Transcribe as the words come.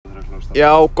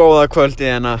Já, góða kvöldið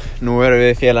hérna. Nú erum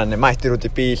við félagarnir mættir út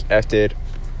í bíl eftir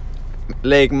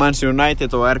leik Manchester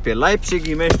United og RB Leipzig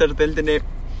í meistaradeildinni.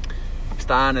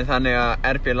 Staðan þannig að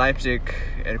RB Leipzig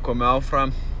komið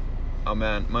áfram á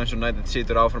meðan Manchester United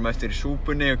situr áfram eftir í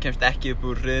súpunni og kemst ekki upp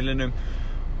úr riðlinum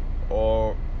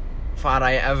og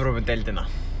fara í Evrópudeildina.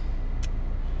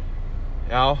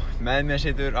 Já, með mér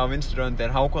situr á vinstri hönd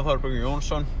Hákon Þorbergur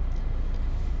Jónsson.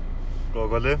 Góða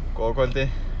kvöldi. Góða kvöldi.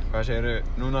 Hvað segirðu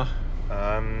núna?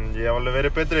 Ég hef alveg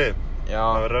verið betri. Já.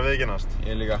 Það verður að viðurkennast.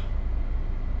 Ég líka.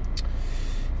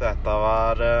 Þetta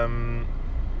var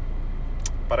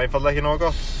bara einfaldlega ekki nógu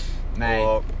gott. Nei.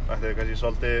 Og þetta er kannski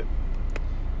svolítið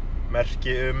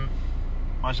merki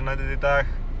Manchester United í dag.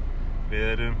 Við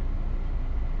erum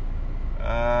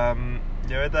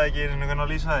ég veit ekki einu hvernig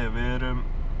að lýsa því. Við erum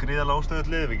gríðarlega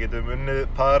óstöðugt lið. Við getum unnið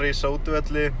París á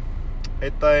útivelli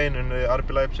einn daginn, unnið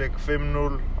RB Leipzig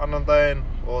 5-0 annan daginn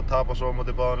og tapa svo á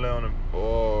móti báðum liðunum.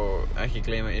 Og ekki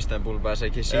gleyma Istanbul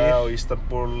Basaksehir. Já,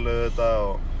 Istanbul þetta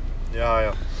og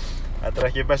já. Þetta er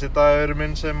ekki besti dagur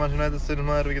minn sem Manchester United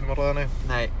stundum við getum að ráða þannig.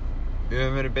 Nei, við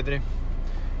höfum verið betri.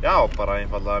 Já, bara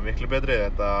einfaldlega miklu betri.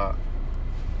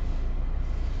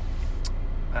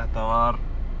 Þetta var,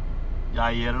 já,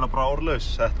 ég er eiginlega bara orðlaus.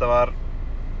 Þetta var,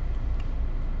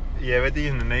 ég veit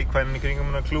ekki, neikvæðnin í kringum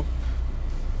hennar klúbb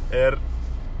er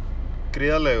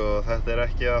gríðarleg og þetta er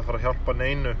ekki að fara að hjálpa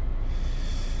neinu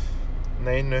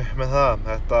með það.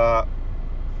 Þetta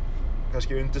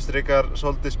kannski undirstrikar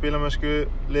svolítið spilamennsku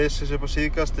liðsins upp á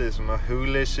síðkastið, svona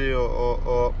hugleysi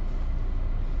og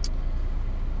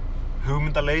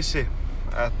hugmyndaleysi.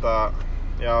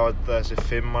 Þessi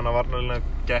 5 manna varnarlína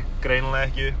gekk greinilega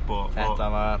ekki upp og Þetta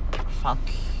var fall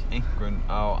einhvern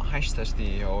á hæsta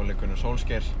stigi hjá Ole Gunnar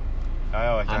Solskjær.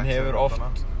 Hann hefur oft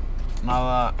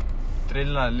náða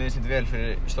drilla liðið sitt vel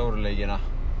fyrir stóru leikina.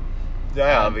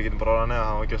 Já, við getum bara orðað neða.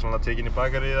 Hann var ekki svona tekinn í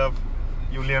bakaríð af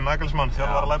Julian Nagelsmann,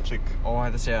 þjálfara Leipzig. Og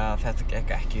hægt að segja að þetta gekk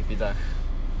ekki upp í dag.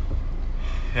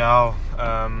 Já,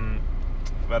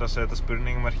 verð að setja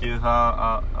spurningamerki við það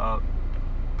að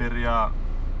byrja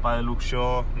bæði Luke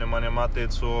Shaw, Nemanja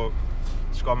Matic og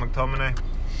Scott McTominay.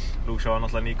 Luke Shaw var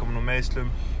náttúrulega nýkominn úr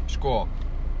meiðslum. Sko,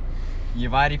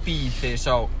 ég var í bíl þegar ég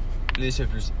sá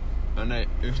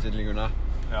uppstillinguna.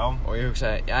 Já. Og ég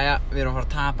hugsaði, jæja, við erum að fara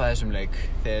að tapa þessum leik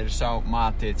þegar ég sá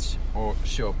Matic og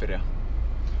Shaw byrja.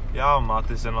 Já,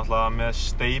 Matic er náttúrulega með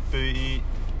steypu í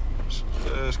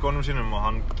skónum sínum og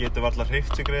hann getur varla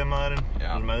hreyft sig greiðmaðurinn.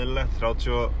 Alveg eðlilegt,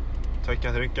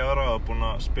 32-33 ára og búinn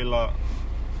að spila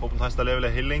fótbolta hæsta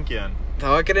levelega heillengi en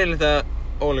það var greinilegt að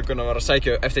Ole Gunnar var að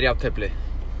sækja eftir jafntefli.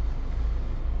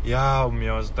 Já,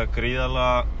 mér finnst þetta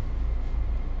gríðarlega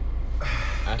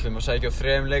Ætlum að sækja á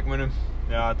 3 leikmönnum.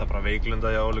 Já, þetta er bara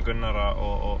veiklunda hjá Ole Gunnar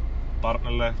og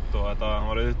barnalegt og þetta, hann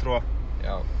var auðtrúa.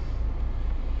 Já.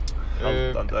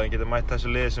 Haldandi að hann geti mætt þessu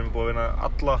liði sem er búið að vinna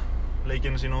alla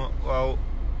leikina sínu á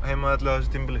heimavelli á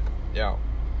þessu tímabili. Já.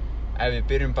 Ef við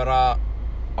byrjum bara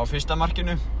á fyrsta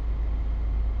markinu.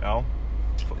 Já.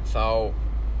 Þá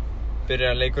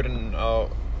byrjar leikurinn á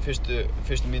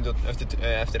fyrstu mínútu eftir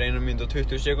 1 mínútu og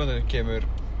 20 sekúndur kemur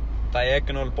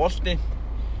diagonal bolti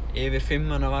yfir 5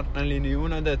 manna varnarlínu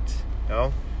United.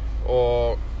 Já.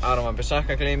 Og Aaron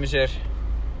Wan-Bissaka gleymir sér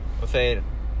og þeir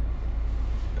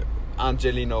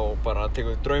Angelino bara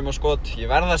tekur draumaskot. Ég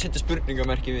verð að setja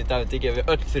spurningamerki við David De Gea við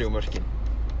öll 3 mörkin.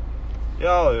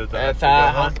 Já,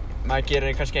 maður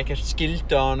gerir kannski ekkert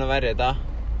skyldu á hann að verja þetta.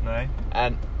 Nei.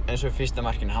 En eins og fyrsta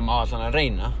markinu, hann má allan að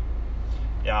reyna.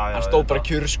 Já. Hann stóð bara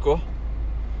kjur, sko.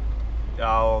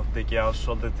 Já, og De Gea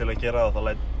svolítið til að gera það. Þá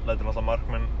lætur náttúrulega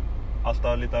markmenn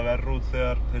alltaf að líta verr út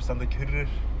þegar þau standa kjurrir.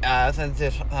 Já, það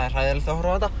er hræðilegt að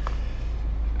horfa á þetta.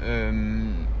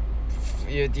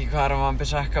 Ég veit ekki hvað Aaron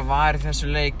Wan-Bissaka var í þessu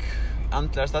leik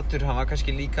andlega staddur. Hann var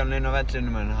kannski líka inn á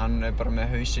vellinum en hann er bara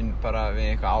með hausinn bara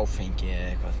við eitthvað áfengi eða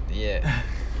eitthvað.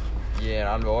 Ég er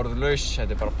alveg orðlaus.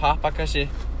 Þetta er bara pappakassi.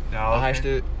 Já,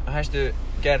 hæstu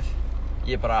gerð.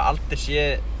 Ég bara aldrei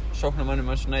sé sóknarmannum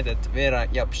Manchester United vera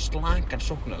slangan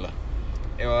sóknarlega.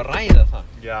 Ef að ræða það.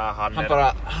 Já,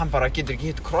 hann bara getur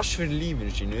ekki hitt kross fyrir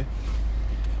lífinu sínu.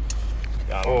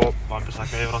 Já, og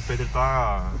Wan-Bissaka hefur átt betri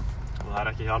daga og það er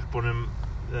ekki hjálp honum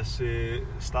þessi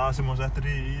stað sem hann settur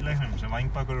í leiknum sem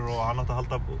vængbakur og hann átti að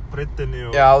halda breiddinni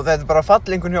og... Já, þetta er bara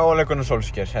fallingun hjá Ole Gunnar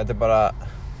Solskjær. Þetta er bara...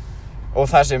 Og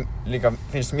það sem líka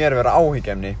finnst mér vera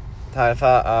áhyggefni, það er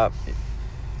það að...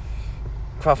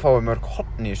 Hvað fáum mörg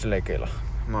horn í þessu leik eiginlega?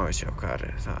 Má við sjá hvað er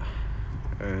það.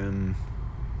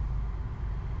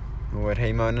 Nú er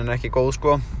heimavinnan ekki góð,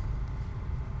 sko.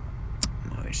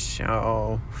 Má við sjá...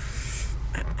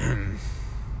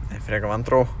 Það er frekar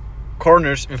vandró.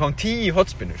 Corners, við fáum 10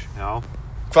 hotspinnur. Já.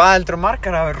 Hvað heldur að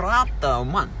margar hafi ratað á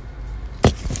mann?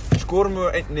 Skorum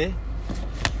úr einni.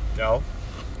 Já.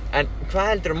 En hvað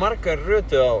heldur að margar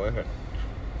rötuðu á einhvern?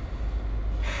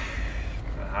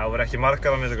 Það voru ekki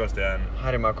margar að minnstakosti, en...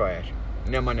 Harry Maguire,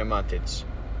 Nemanja Matic,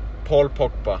 Paul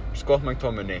Pogba, Scott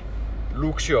McTominay,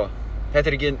 Luke Shaw.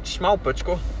 Þetta ekki smáböt,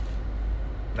 sko.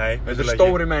 Nei, Þetta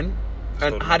stóri menn.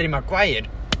 En Harry Maguire,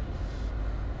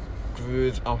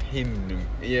 guð á himnum.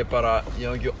 Ég á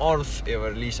ekki orð ef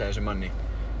að lýsa þessu manni.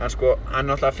 Hann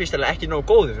náttúrulega fyrstilega ekki nógu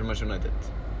góður fyrir Manchester United.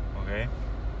 Ok.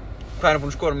 Hvað er hann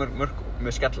búinn að skora mörg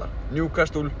með skella?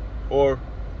 Newcastle og...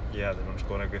 Ég held að hann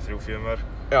skora einhver 3-4 mörg.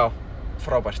 Já,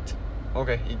 frábært. Ok,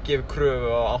 ég gefi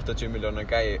kröfu á 80 milljóna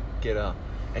gæi gera það.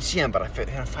 En síðan bara,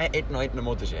 þegar hann fær 1-1 á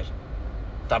móti sér,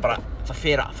 það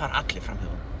fara allir fram hjá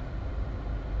hann.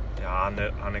 Já,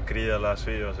 hann er gríðarlega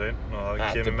svífasveinn og það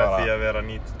Þetta kemur með því að vera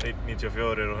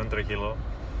 1,94 og 100 kíló.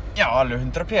 Já, alveg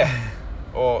 100p.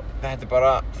 Og þetta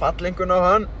bara fallengun á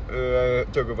hann.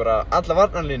 Tökum bara alla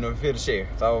varnarlínum fyrir sig.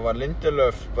 Þá var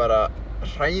Lindelöf bara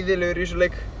hræðilegur í þessu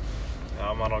leik. Já,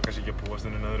 maður á kannski ekki að búast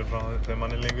unni öðru frá þeim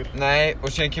manni lengur. Nei,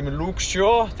 og síðan kemur Luke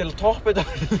Shaw til að toppa þetta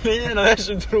liðina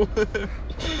þessum trúðum.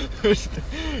 Þú veist,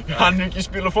 hann ekki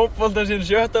spila fótbolta síðan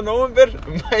 7. nóvember,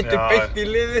 mæti beint í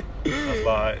liði.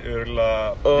 Alltaf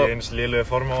örugglega í eins lélegu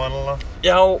form á vanlega.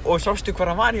 Já, og sástu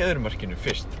hvað hann var í öðru markinu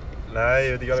fyrst? Nei,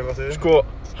 ég veit ekki alveg hvað þið er. Sko,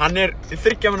 hann er í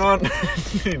 3 manna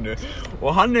varnarlínu og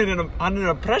hann er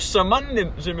að pressa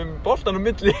mannin sem er með boltan á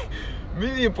milli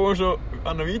miðjubóðs og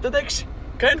hann á Vítatex.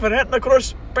 Kane fær hérna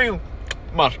kross, bang,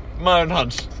 mark, maðurinn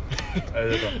hans.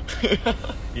 Auðvitað.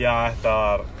 Já, þetta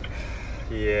var...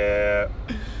 Ég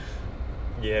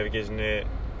hef ekki svona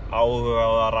áhuga á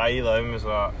að ræða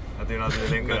þetta er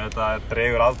náttúrulega lengur. Þetta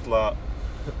dregur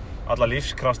alla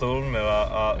lífskraft úr mig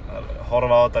að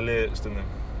horfa á þetta lið stundum.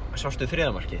 Sástu 3.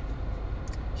 markið?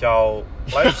 Hjá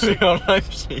Leipzig. Hjá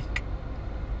Leipzig.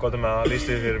 Hvað með það, lýstu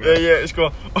þið fyrir mig? Sko,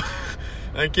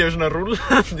 hann gefur svona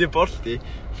rúllandi bolti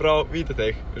frá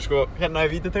Vítateg. Sko, hérna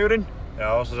er Vítategurinn. Já,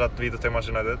 svo sett Vítateg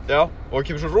Manchester United. Já, og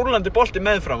kemur svona rúllandi bolti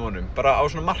meðfram honum, bara á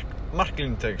svona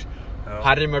marklínutegs.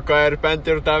 Harry Maguire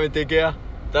bendir á David De Gea.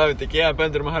 David De Gea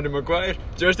bendir á Harry Maguire.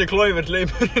 Justin Kluivert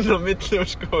hleypur inn á milli og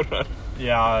skorar.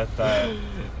 Já, þetta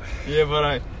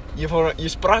er... Ég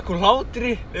sprakk úr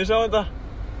hlátri þegar ég sá þetta.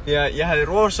 Því að ég hefði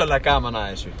rosalega gaman að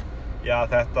þessu. Já,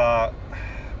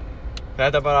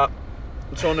 Þetta bara,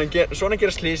 svona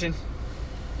gera slísin.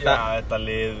 Já, þetta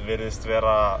lið virðist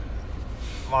vera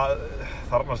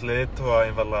þarfnast leiðtoga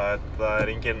einfaldlega. Þetta er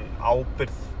engin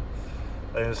ábyrgð.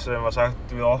 Það eins sem var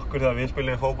sagt við okkur þegar við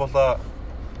spilum fótbolta.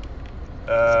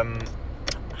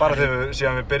 Bara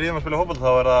síðan við byrjum að spila fótbolta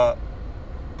þá er það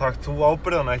takt þú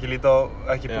ábyrgðan,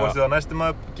 ekki búast við að næsti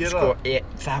maður gera það.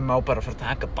 Það má bara fara að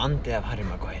taka bandið af Harry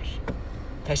Maguire.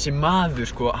 Þessi maður,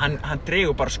 sko, hann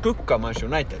dregur bara skugga af Manchester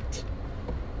United.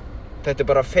 Þetta er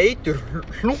bara feitur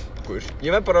hlunkur. Ég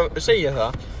verð bara að segja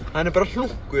það. Hann er bara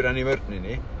hlunkur hann í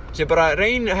vörninni. Sem bara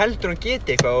heldur hann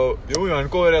geti eitthvað og jú, hann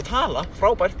er góður í að tala,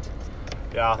 frábært.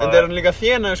 Já, en það er hann líka að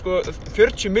þéna, sko,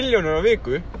 40 milljónir á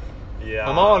viku. Já,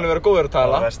 það má alveg vera góður að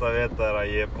tala. Það best að vita er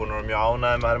að ég er búinn að vera mjög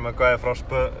ánægður með Harry Maguire frá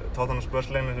Tottenham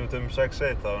Spurs-leiknum sem við tökum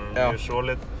 6-1. Það var mjög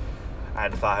solid.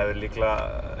 En það hefur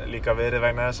líka verið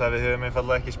vegna þess að við höfum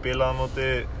einfaldlega ekki spilað á móti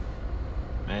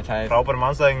frábærum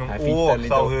andstæðingum og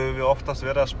þá höfum við oftast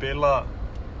verið að spila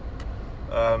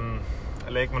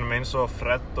leikmönnum eins og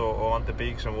Fred og Van de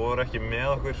Beek sem voru ekki með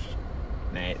okkur.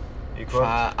 Nei,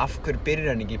 af hverju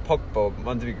byrjar hann ekki í Pogba og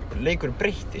Van de Beek? Leikurinn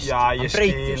breyttist. Já, ég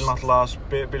skil náttúrulega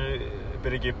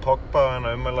byrja ekki í Pogba en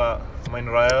að umæla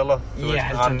Mænu Ræðala. Ég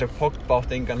held samt að Pogba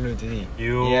átti engan hlut í því.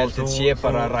 Jú, ég held að sé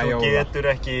bara Ræðala. Þú getur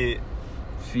ekki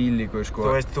fílíkur, sko.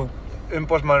 Þú veist,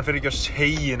 umbóðsmaðurinn fyrir ekki að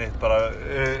segja neitt bara,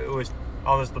 þú veist,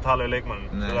 á þess að tala við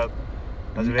leikmannin.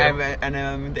 En ef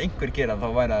það myndi einhver gera þá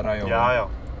væri það Ræðala. Já.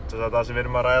 Það sem við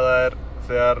erum að ræða er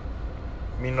þegar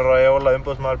Mino Raiola,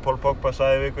 umbóðsmaður Paul Pogba,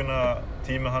 sagði í vikuna að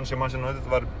tími hans í Manchester United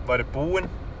væri búinn.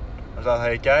 Hann sagði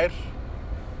það í gær,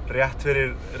 rétt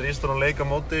fyrir risastóran leik á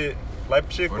móti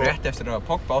Leipzig. Og rétt eftir að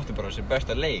Pogba átti bara sér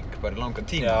besta leik, bara í langan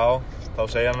tíma. Já, þá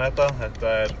segja hann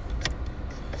þetta er...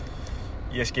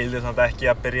 Ég skildi samt ekki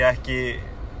að byrja ekki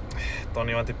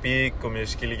Donny van de Beek og mér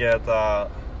skil ekki þetta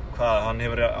hvað hann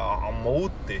hefur á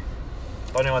móti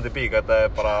Donny van de Beek. Þetta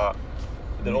er bara,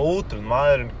 þetta er ótrúlega,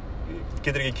 maðurinn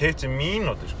getur ekki keypt sér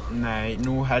mínútu, sko. Nei,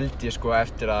 nú held ég, sko,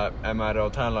 eftir að ef maður er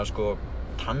að tala, sko,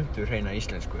 tandurhreina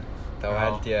íslensku, þá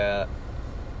held ég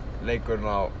að leikurinn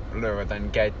á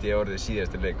Laugardaginn gæti orðið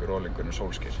síðasti leikur og leikurinn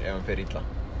Solskjær ef hann fer illa.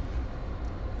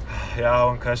 Já,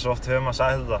 en hversu oft hefur maður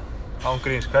sagt þetta?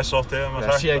 Ángríns, hversu oft hefur maður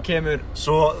sagt það? Síðan kemur...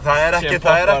 Svo, það er ekkert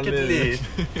lið,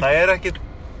 það er ekkert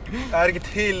það er ekki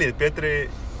til lið,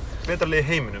 betra lið í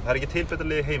heiminum. Það er ekki til betra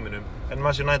lið í heiminum en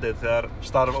Manchester United þegar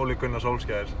starf Ole Gunnar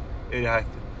Solskjær í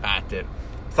hættu. Þetta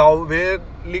Þá við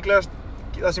líklegast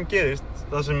það sem gerist,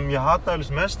 það sem ég hata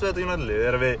mest við þetta United-lið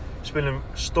er að við spilum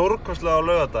stórkostlega á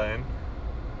laugardaginn,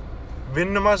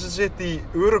 vinnum Manchester City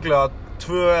örugglega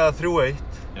 2 eða 3-1.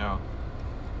 Já.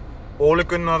 Ole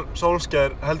Gunnar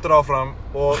Solskjær heldur áfram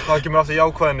og það kemur aftur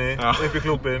jákvæðni upp í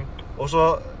klúbbinn og svo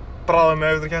bráðum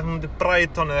við eftir keppnum undir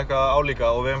Brighton eða eitthvað álíka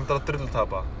og við hefum þetta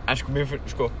drulltapa. En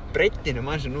breytin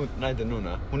Manchester United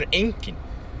núna, hún er engin.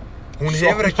 Hún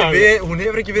hefur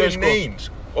ekki verið nein.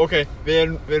 Ok, við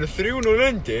erum 3-0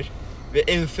 undir. Við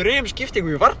eigum 3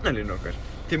 skiptingum í varnarlínu okkar.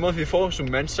 Timothy Fosu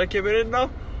Mensah kemur inn á,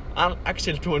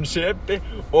 Axel Tuanzebe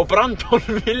og Brandon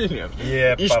Williams.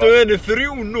 Í stöðinu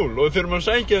 3-0 og þurfum að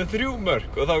sækja 3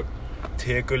 mörk og þá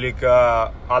tekur líka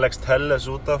Alex Telles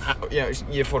út af. Já,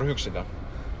 ég fór að hugsa þetta.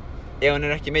 Ef hann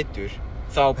er ekki meiddur,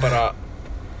 þá bara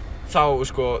þá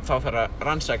þarf að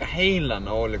rannsaka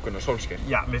heilan á Ole Gunnar Solskjær.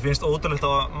 Já, mér finnst ótrúlegt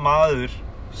að maður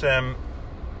sem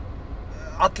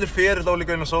allir ferill Ole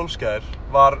Gunnar Solskjær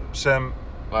var sem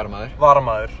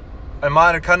varamaður. En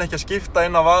maðurinn kann ekki að skipta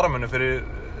inn á varamönnum fyrir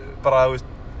bara,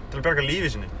 til að bjarga lífi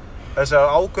sinni. Þessi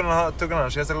ákvörðunartökuna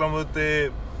hans, sérstaklega á móti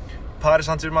Paris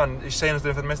Saint-Germain í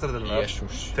seinustu umferð meistaradeildarinnar.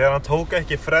 Þegar hann tók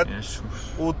ekki Fred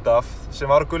út af, sem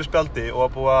var á gulu spjaldi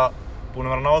og var búinn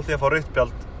að vera nálægt því að fá rautt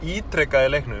spjald ítrekkað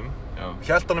í leiknum.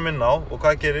 Hélt honum inn á og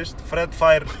hvað gerist? Fred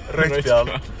fær rautt spjald,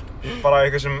 bara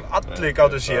eitthvað sem allir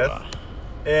gátu séð.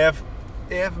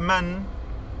 Ef menn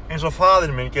eins og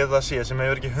faðir minn getur það séð sem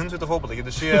hefur ekki hundsvita fótbolta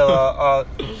getur séð að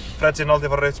Fred sé nálægt því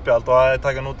að fá rautt spjald og að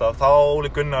taka hann út af, þá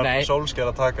Ole Gunnar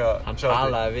Solskjær að taka hann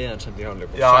talaði við hann samt í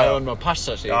hálfleik og sagði hann að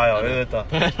passa sig. Já, við þetta.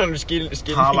 Það er alveg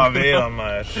skilning. Tala við hann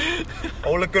maður.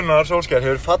 Ole Gunnar Solskjær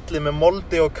hefur fallið með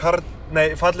Molde og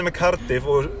fallið með Cardiff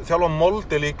og þjálfað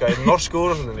Molde líka í norsku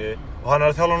úrvalsdeildinni og hann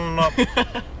er að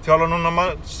þjálfa núna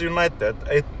Manchester United,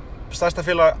 eitt stærsta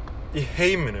félag í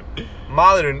heiminum.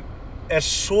 Maðurinn er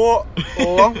svo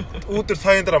langt út úr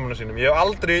þægindarammanum sínum. Ég hef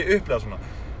aldrei upplifað svona.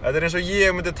 Þetta er eins og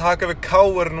ég myndi taka við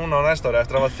KR núna á næsta ári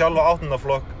eftir að hafa þjálfa 8.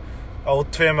 flokk á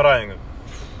 2 æfingum.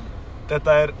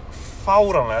 Þetta er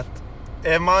fáránlegt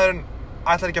ef maðurinn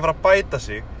ætlar ekki að fara að bæta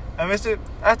sig. En veistu,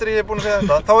 eftir að ég er búinn að segja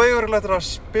þetta, þá eigum við eftir að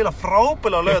spila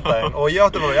frábælega á laugardaginn og ég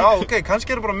átti bara, já, ok,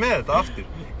 kannski erum bara með þetta aftur.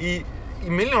 Í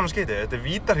milljónum skeyti, þetta er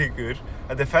vítarhyggur,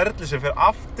 þetta er ferli sem fer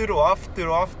aftur og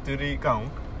aftur og aftur í gang.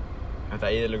 Þetta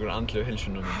eyðileggur andlegu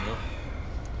heilsuna mína.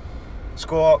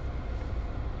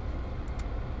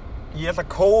 Ég held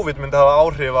að COVID myndi hafa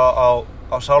áhrif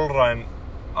á sálræn,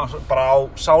 bara á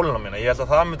sálina mína. Ég held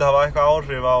að það myndi hafa eitthvað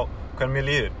áhrif á hvernig mér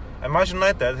líður. En Manchester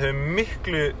United hefur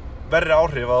miklu verri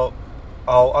áhrif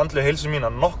á andlegu heilsu mína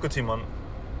nokkuð tíman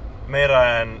meira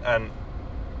en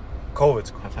COVID,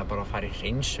 Það er bara að fara í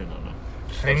hreinsun hana.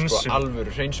 Hreinsun?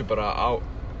 Alvöru hreinsun bara á.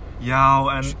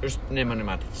 Já, en Nema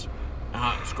Mattis.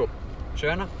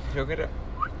 Söguna, hjá hverja?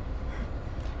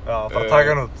 Já, bara taka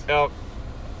hann út. Já,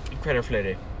 hverja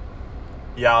fleiri?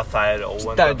 Já, það er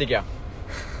David De Gea.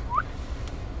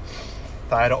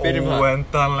 Það eru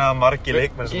óendanlega margir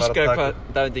leikmenn sem Gískaðu hvað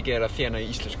David De Gea er að þjána í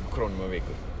íslenskum krónum á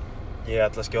viku? Ég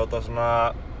ætla að skjóta svona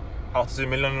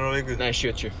 80 milljónir á viku. Nei,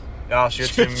 70. Já,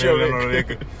 70 milljónir á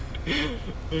viku.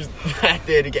 Þetta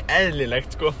er ekki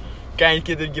eðlilegt, Gæinn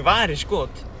getur ekki varið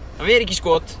skot. Það verður ekki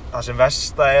skot. Það sem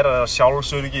versta er að það er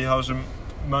sjálfsöryggi hjá þessum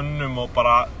mönnum og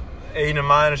bara einu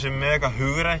maðurinn sem með eitthvað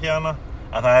hugrekki hana.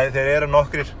 En þeir eru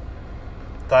nokkrir.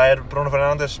 Það er Bruno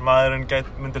Fernandes, maðurinn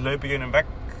myndi hlaupa í gegnum vegg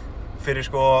fyrir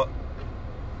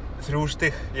 3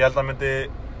 stig. Ég held að myndi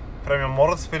fremja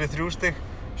morð fyrir 3 stig.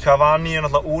 Cavani er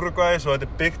náttúrulega Uruguay, svo þetta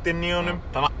er byggt inn í honum.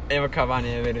 Ef að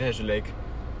Cavani hefur verið í þessu leik.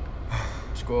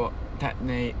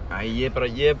 Ég er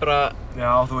bara...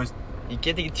 Já, þú veist. Ég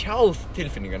get ekki tjáð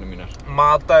tilfinningarna mínar.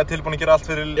 Mata er tilbúin að gera allt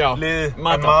fyrir liðið.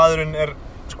 En maðurinn er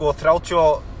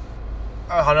 30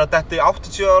 hann er að detta í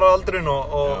 80 ára aldurinn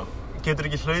og getur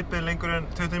ekki hlaupið lengur en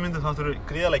 20 mínútur, þá þurfur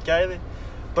gríðarlega gæði.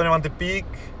 Donny van de Beek,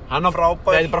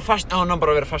 frábær. Það er bara hann á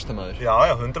bara að vera fastamæður. Já,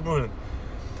 100%.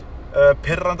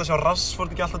 Pirrandi að sjá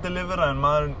Rashford ekki alltaf delivera, en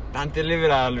maðurinn... Hann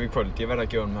deliveraði alveg í kvöld, ég verð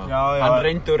að gefa hann það. Já. Hann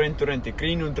reyndi.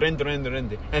 Greenwood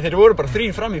reyndi. En þeir voru bara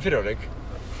 3 fram í fyrrháleik.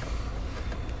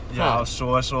 Já,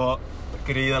 svo er svo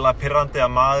gríðarlega pirrandi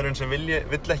að maðurinn sem vill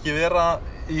ekki vera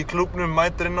í klúbbnum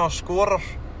mætir inn og skorar.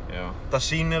 Já. Það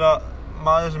sýnir að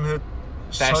maður sem hefur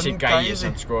þessi gæi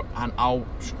sem hann á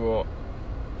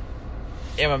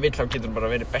ef hann vill þá getur hann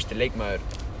bara verið besti leikmaður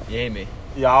í heimi.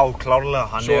 Já,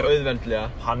 klárlega. Svo auðveldlega.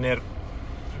 Hann er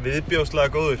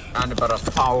viðbjóðslega góður. Hann er bara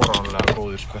fáránlega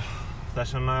góður,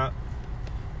 Þess vegna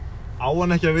á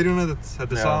hann ekki að vera United.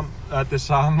 Þetta er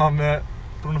sama með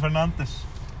Bruno Fernandes.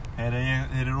 Þeir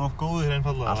eru of góðir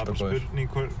einfallega. Allt of Það góðir. spurning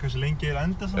hversu lengi þeir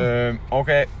enda svona. Ok,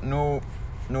 nú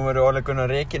verður Ole Gunnar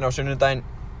rekinn á sunnudaginn.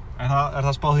 Er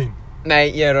það spáð þín?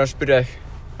 Nei, ég að spyrja þig.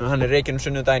 Hann er rekinn á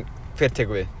sunnudaginn, hver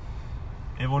tekur við?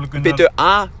 Ef Ole Gunnar... Býtu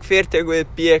A, hver tekur við,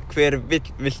 B, hver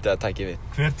viltu að taki við?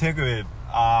 Hver tekur við?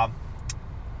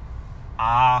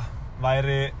 A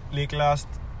væri líklegast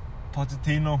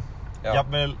Pochettino, Já.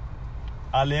 jafnvel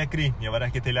Allegri. Ég var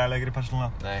ekki til í Allegri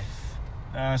persónulega. Nei.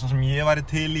 Svo sem ég væri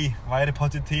til í væri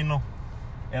Pochettino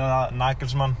eða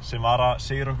Nagelsmann sem var að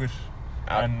sigra okkur.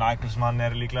 Ja. En Nagelsmann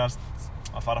er líklegast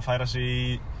að fara að færa sig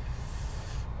í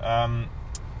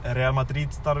Real Madrid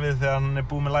starfið þegar hann er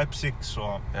búinn með Leipzig,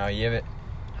 svo... Já, ég veit.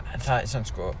 En það er samt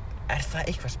sko, er það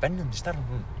eitthvað spennandi starf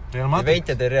hún? Real Ég Madrid? veit að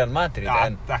þetta er Real Madrid, Já,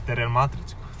 en... þetta er Real Madrid,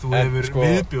 sko. Þú En, hefur sko-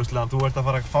 viðbjóðslega, þú ert að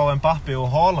fara að fá Mbappe og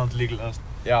Haaland líklegast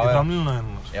Já, í já. framlínuna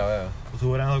hennar. Já. Og þú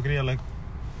er ennþá gríðarlega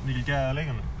mikið gæða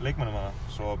leikmannum að það.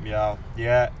 Svo, já, ég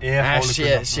er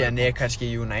Síðan er kannski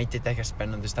United eitthvað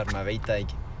spennandi starf, maður veit það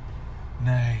ekki.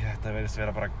 Nei, þetta verðist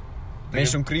vera bara...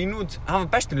 Mason Greenwood, hann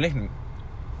var bestur í leiknum.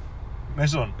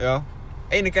 Mason? Já.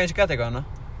 Einu gæðin sem gat eitthvað hana.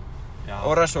 Já.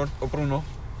 Og Rashford og Bruno.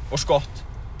 Og Scott.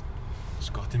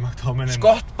 Scotty McTominay.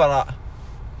 Scott bara...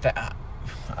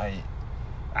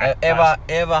 Ef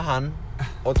að hann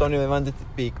og Donny van de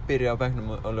Beek byrja á bekknum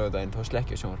á laugardaginn, þá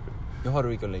slekkja sjónvarpið. Ég horf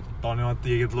ekki á leiki.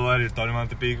 Ég get lofa þér, Donny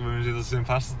van de Beek, við höfum sittað sem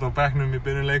fastast á bekknum í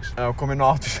byrjun leiks. Já, kom inn á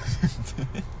 80.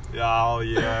 Já,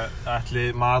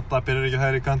 Mata byrjar ekki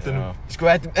þær í kantinum. Sko,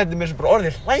 þetta er mér svo bara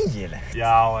orðið hlægilegt.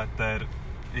 Já, þetta er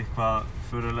eitthvað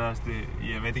furðulegasti,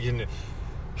 ég veit ekki henni.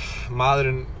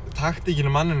 Maðurinn,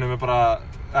 taktíkinu manninum er bara,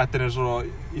 þetta er eins og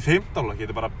í 15 flokk,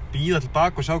 þetta er bara að bíða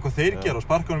tilbaka og sjá hvað þeir gera og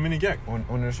sparka honum inn í gegn.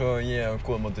 Hún er svo ég á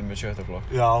góða móti með 7. flokk.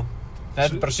 Já. Þetta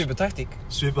er bara svipuð taktík.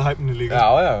 Svipuð hæfni líka. Já,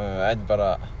 þetta er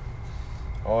bara...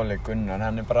 Ole Gunnar,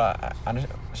 hann er hvað er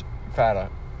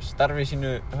það? Starfi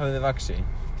sínu höfði vaxi.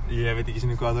 Ég veit ekki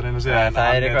sinni hvað það reyna að segja.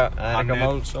 Það er eitthvað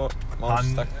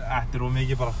málstak. Þetta er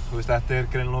ómikið bara, þú veist, þetta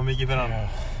er greinilega ómikið fyrir hann.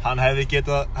 Hann hefði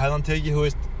hann tekið, þú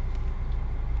veist,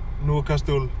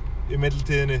 Newcastle í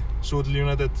millitíðinni, svo til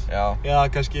United. Já.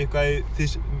 Eða kannski eitthvað í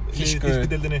þýsku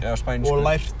deildinni. Já, spænsku. Og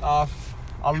lært af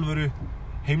alvöru,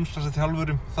 heimsklassa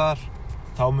þjálfurum þar.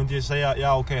 Þá myndi ég segja,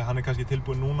 já, ok, hann er kannski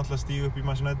tilbúinn núna til að stíga upp í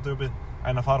Manchester United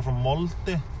en að fara frá Molde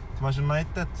til Manchester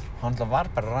United. Hann var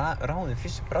bara ráðinn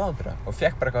fyrst bráðbyrða og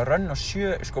fekk bara eitthvað rönn á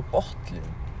 7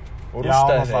 botliðum og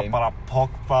rústaði þeim. Já, bara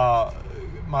Pogba,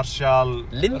 Martial,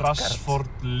 Lingard.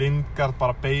 Rashford, Lingard,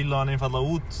 bara beilaði hann einfallega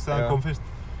út þegar hann kom fyrst.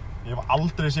 Ég hef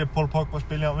aldrei séð Paul Pogba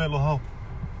spila vel og þá.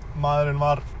 Maðurinn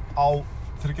var á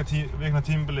 3 vikna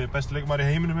tímabili besti leikmaður í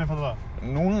heiminum einfallega.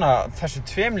 Núna, þessu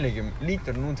 2 leikjum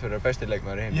lítur hann út fyrir að besti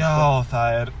leikmaður í heiminum. Já, það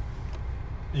er...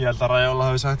 Ég held að Raiola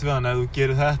hafi sagt við hann, ef þú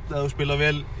gerir þetta, ef þú spila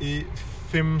vel í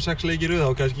 5-6 leiki í röð,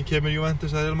 þá kannski kemur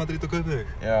Juventus eða Real Madrid og kaupið þig.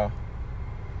 Já.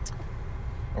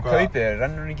 Og kaupið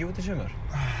rennur hann ekki út í sumar?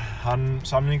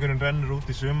 Samningurinn rennur út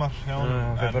í sumar hjá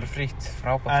honum. Það er bara frítt,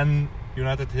 frábært. En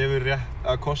United hefur rétt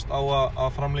að kost á að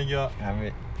framlengja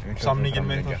samninginn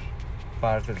með eitthvað.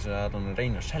 Bara til þess að hann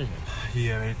reyna að selja.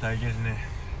 Ég veit það ekki sinni.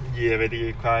 Ég veit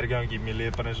ekki hvað er í gangi. Mér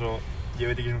líður bara eins og, ég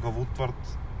veit ekki hvað Woodward.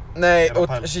 Nei, og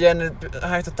síðan er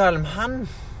hægt að tala hann.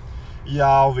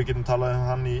 Já, við getum talað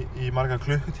hann í marga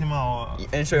klukkutíma og...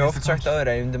 Eins og ég oft sagt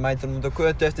áður, ég myndi mæta hann út á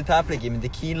götu eftir tapleik, ég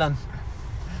myndi kýla hann.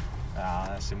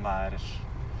 Já, þessi maður er...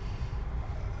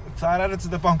 Það er erfitt að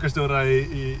setja bankastjóra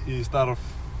í starf.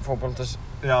 Fótboltas.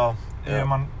 Já, ef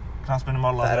mann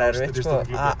knattspyrnumála. Það er erfitt, sko.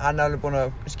 Hann er alveg búinn að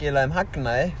skila þeim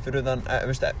hagnaði fyrir utan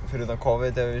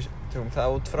COVID ef við tökum það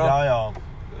út frá. Já,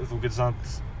 þú getur samt...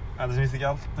 Þetta snýst ekki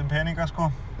allt peninga,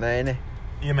 sko. Nei.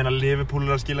 Ég meina, Liverpool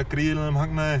er að skila gríðilegum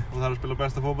hagnaði og það er að spila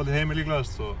besta fótboll í heimi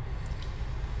líklegast, svo...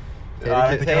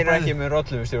 Þeir eru ekki með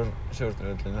rollu við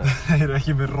stjórnaröllin. Þeir eru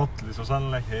ekki með rollu, svo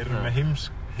sannlega ekki. Þeir eru með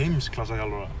heimsklassa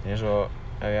þjálfara. Eins og,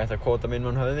 ef ég ætti að kvóta minn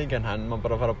mann höfðing, en hann má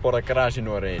bara fara að borða gras í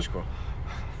Noregi, sko.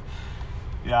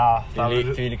 Já, það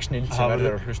verður... Þvílík snill sem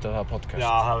verður að hlusta á það podcast.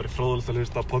 Já, það verður fróðlegt að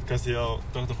hlusta á podcasti á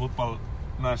Dr. Fútbol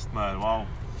næst, maður, vá.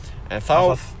 En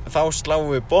þá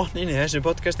sláum við botn inn í þessu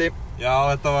podcasti. Já,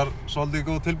 þetta var svolítið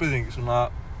góð tilbreyting, svona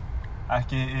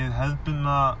ekki í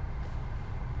hefðbundna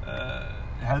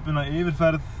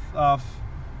yfirferð af...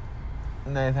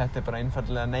 Nei, þetta er bara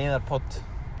einfaldlega neyðarpott.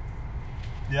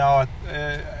 Já,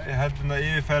 hefðbundna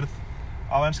yfirferð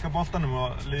á enska boltanum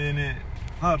og liðinni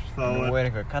þar. Nú er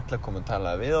einhver kall að koma að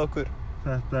tala við okkur.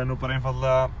 Þetta er nú bara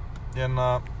einfaldlega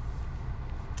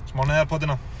smá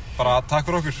neyðarpottina. Bara takk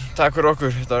fyrir okkur. Takk fyrir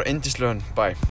okkur, þetta var yndislegan, bye.